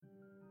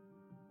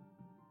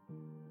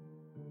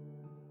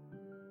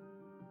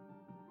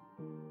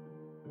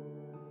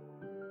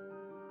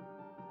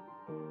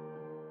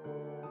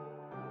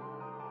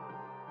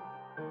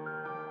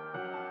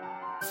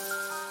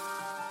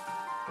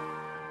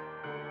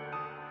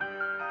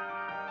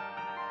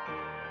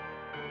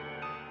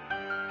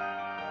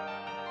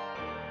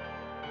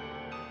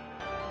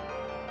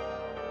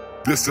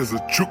This is a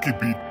Chucky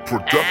Beat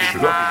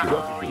production.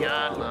 Who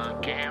you're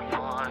looking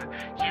for?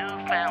 You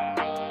found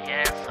me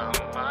and so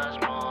much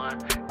more.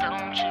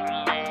 Don't you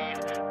leave,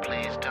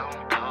 please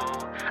don't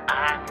go.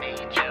 I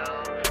need you,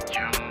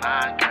 you're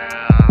my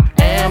girl.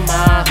 Am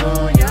I who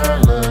you're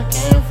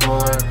looking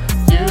for?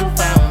 You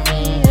found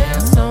me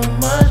and so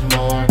much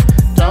more.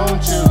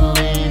 Don't you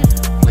leave,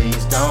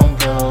 please don't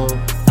go.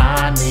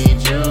 I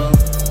need you,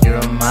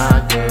 you're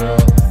my girl.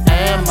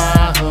 Am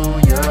I who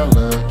you're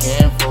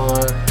looking for?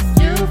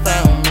 You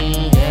found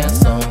me and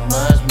so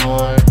much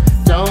more.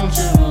 Don't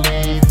you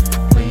leave,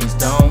 please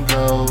don't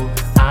go.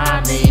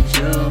 I need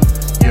you,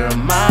 you're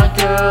my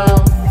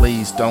girl.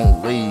 Please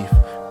don't leave,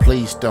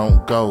 please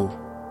don't go.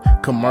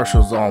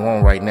 Commercials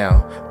on right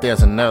now,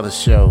 there's another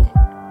show.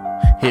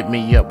 Hit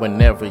me up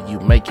whenever you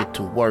make it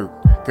to work.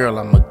 Girl,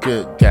 I'm a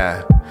good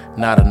guy,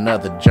 not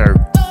another jerk.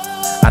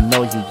 I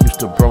know you used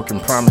to broken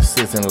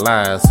promises and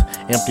lies,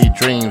 empty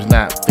dreams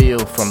not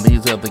filled from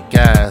these other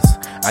guys.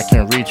 I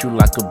can read you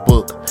like a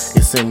book,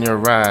 it's in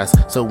your eyes.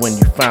 So when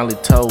you finally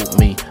told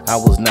me, I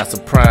was not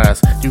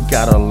surprised. You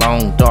got a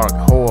long, dark,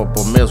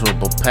 horrible,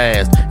 miserable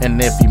past,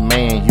 and every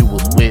man you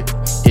was with,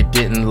 it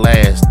didn't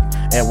last.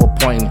 At what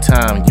point in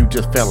time you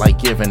just felt like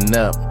giving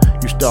up?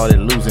 You started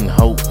losing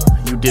hope,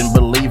 you didn't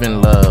believe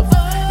in love.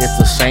 It's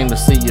a shame to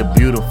see your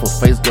beautiful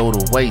face go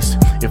to waste.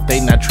 If they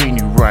not treating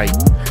you right,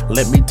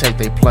 let me take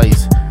their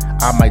place.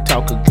 I might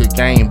talk a good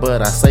game,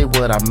 but I say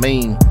what I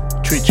mean.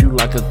 Treat you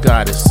like a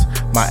goddess,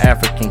 my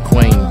African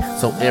queen.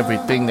 So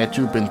everything that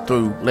you've been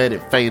through, let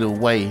it fade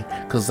away.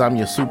 Cause I'm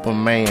your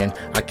Superman,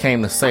 I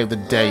came to save the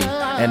day.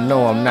 And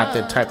no, I'm not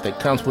that type that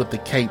comes with the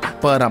cape,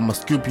 but I'ma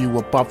scoop you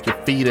up off your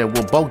feet and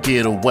we'll both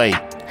get away.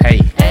 Hey.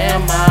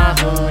 Am I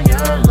who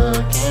you're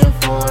looking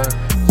for?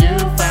 You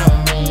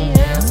found me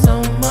and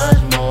so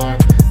much more.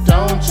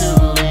 Don't you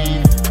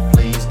leave,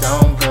 please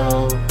don't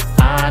go.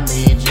 I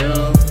need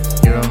you,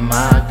 you're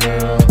my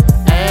girl.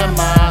 Am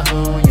I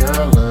who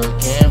you're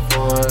looking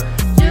for?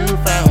 You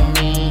found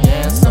me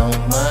and so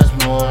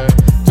much more.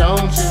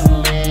 Don't you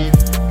leave,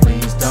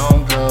 please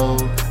don't go.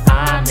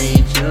 I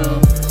need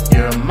you,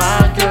 you're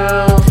my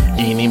girl.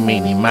 Eeny,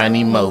 meeny,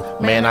 miny, mo.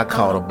 Man, I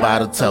caught her by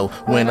the toe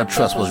when her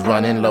trust was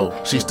running low.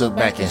 She stood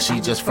back and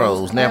she just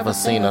froze. Never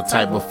seen her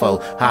type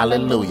before.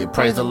 Hallelujah,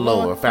 praise the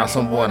Lord. Found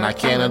someone I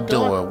can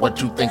adore.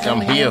 What you think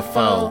I'm here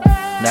for?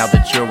 Now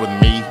that you're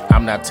with me,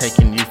 I'm not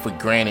taking you for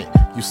granted.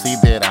 You see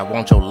that I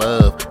want your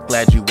love.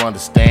 Glad you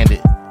understand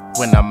it.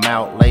 When I'm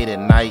out late at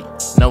night,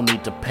 no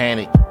need to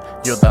panic.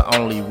 You're the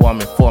only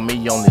woman for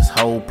me on this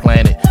whole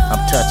planet.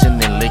 I'm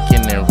touching and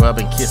licking and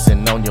rubbing,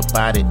 kissing on your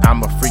body.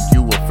 I'm a freak,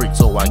 you a freak,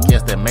 so I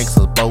guess that makes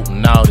us both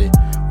naughty.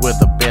 We're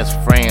the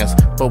best friends,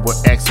 but we're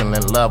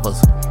excellent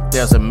lovers.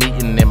 There's a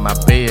meeting in my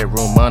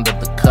bedroom under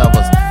the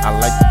covers. I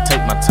like to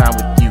take my time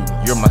with you,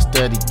 you're my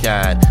study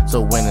guide.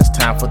 So when it's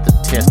time for the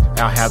test,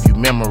 I'll have you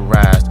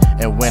memorized.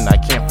 And when I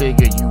can't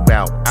figure you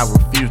out, I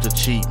refuse to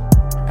cheat.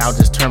 I'll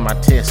just turn my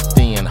test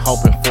in,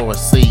 hoping for a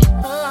C.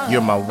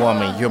 You're my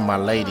woman, you're my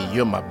lady,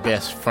 you're my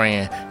best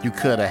friend. You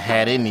could've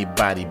had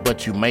anybody,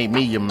 but you made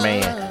me your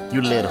man.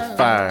 You lit a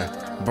fire,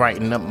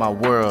 brighten up my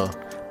world.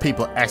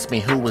 People ask me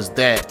who was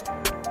that?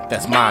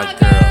 That's my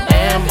girl.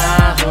 Am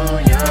I who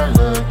you're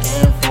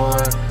looking for?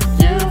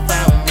 You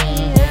found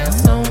me and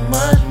so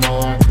much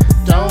more.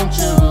 Don't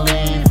you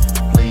leave,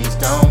 please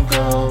don't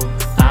go.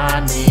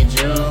 I need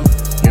you,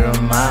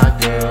 you're my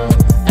girl.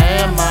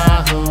 Am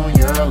I who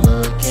you're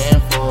looking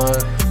for?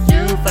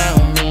 You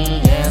found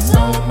me and so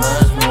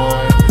much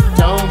more.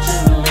 Don't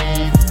you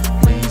leave,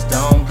 please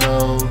don't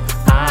go.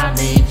 I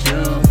need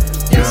you,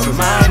 you're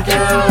my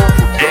girl.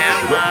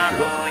 Am I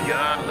who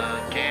you're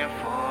looking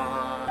for?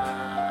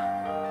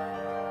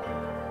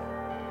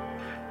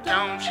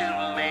 Don't you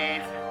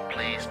leave,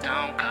 please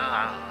don't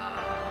go.